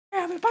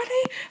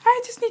everybody.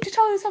 I just need to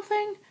tell you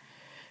something.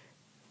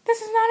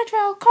 This is not a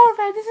drill.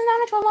 COVID, this is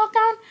not a drill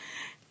lockdown.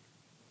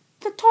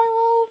 The Toy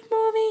World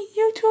movie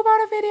YouTube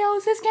out of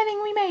videos is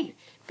getting remade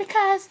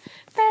because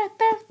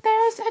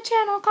there's a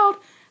channel called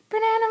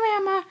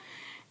Bananarama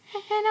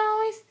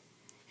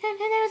and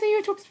there's a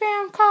YouTube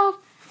spam called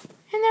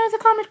and there's a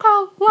comment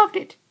called Loved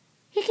It.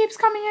 He keeps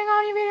commenting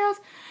on your videos.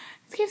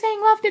 He keeps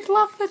saying loved it,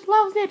 loved it,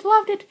 loved it,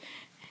 loved it.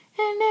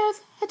 And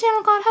there's a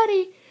channel called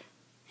Huddy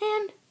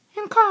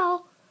and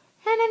Carl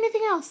and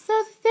anything else. There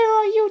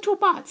are YouTube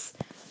bots.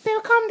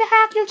 They'll come to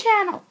hack your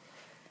channel.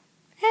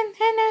 And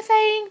they're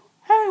saying,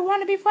 hey,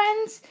 wanna be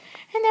friends?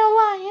 And they're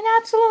lying,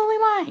 absolutely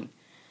lying.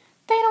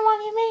 They don't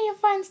want you to be your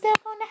friends, they're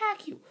going to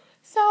hack you.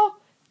 So,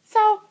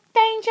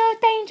 danger,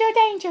 danger,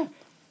 danger.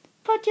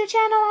 Put your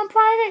channel on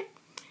private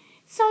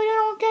so you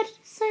don't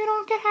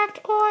get hacked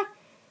or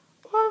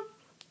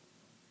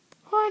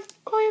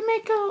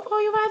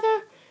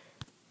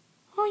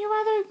you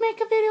rather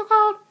make a video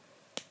called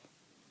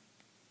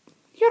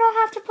you don't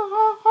have to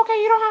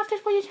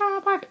put your channel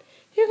on private.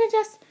 You can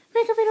just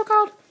make a video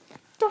called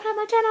don't have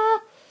my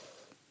channel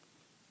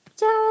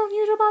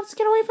YouTube bots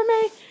get away from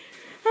me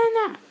and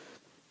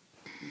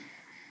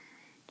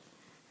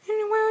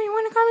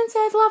when a comment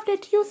says loved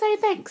it, you say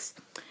thanks.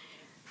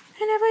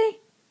 And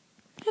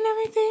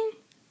everything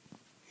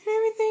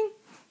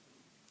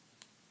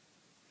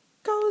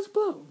goes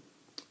blue.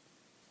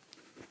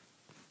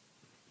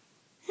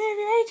 And if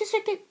you're age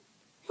restricted,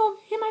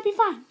 you might be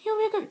fine. You'll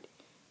be good.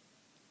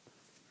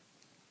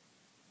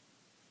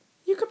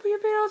 You can put your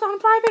videos on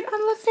private,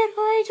 unlisted,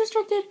 or age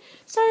restricted,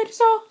 so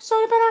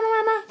the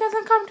Bananarama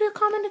doesn't come to a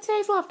comment that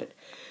says loved it.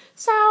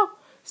 So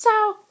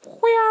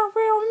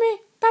we're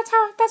me. That's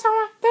how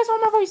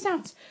my voice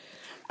sounds.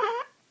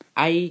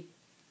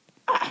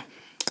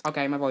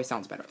 Okay, my voice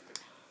sounds better.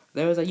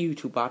 There's a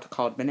YouTube bot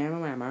called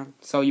Bananarama,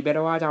 so you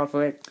better watch out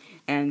for it.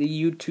 And the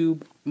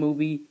YouTube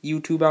movie,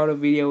 YouTube out of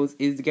videos,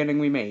 is getting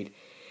remade.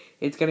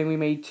 It's getting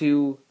remade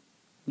to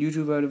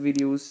YouTube out of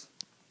videos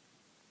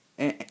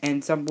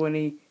and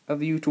somebody of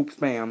YouTube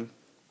spam.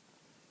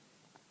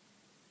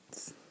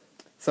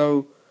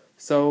 So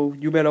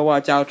you better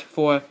watch out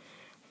for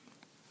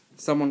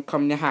someone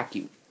coming to hack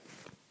you.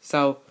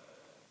 So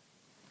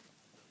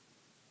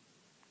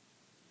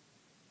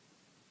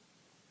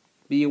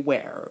be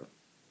aware.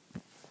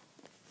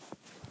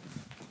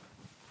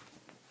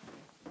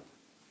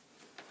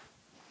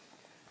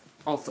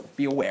 Also,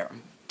 be aware.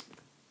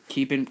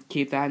 Keep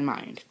that in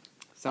mind.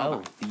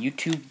 So, the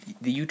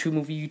YouTube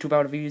movie, YouTube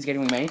out of video is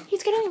getting remade.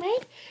 It's getting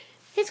remade.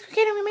 It's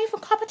getting remade from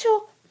copper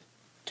to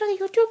the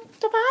YouTube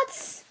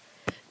bots.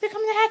 They're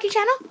coming to hack your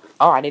channel.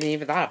 Oh, I didn't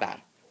even thought of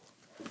that.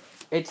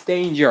 It's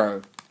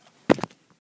danger.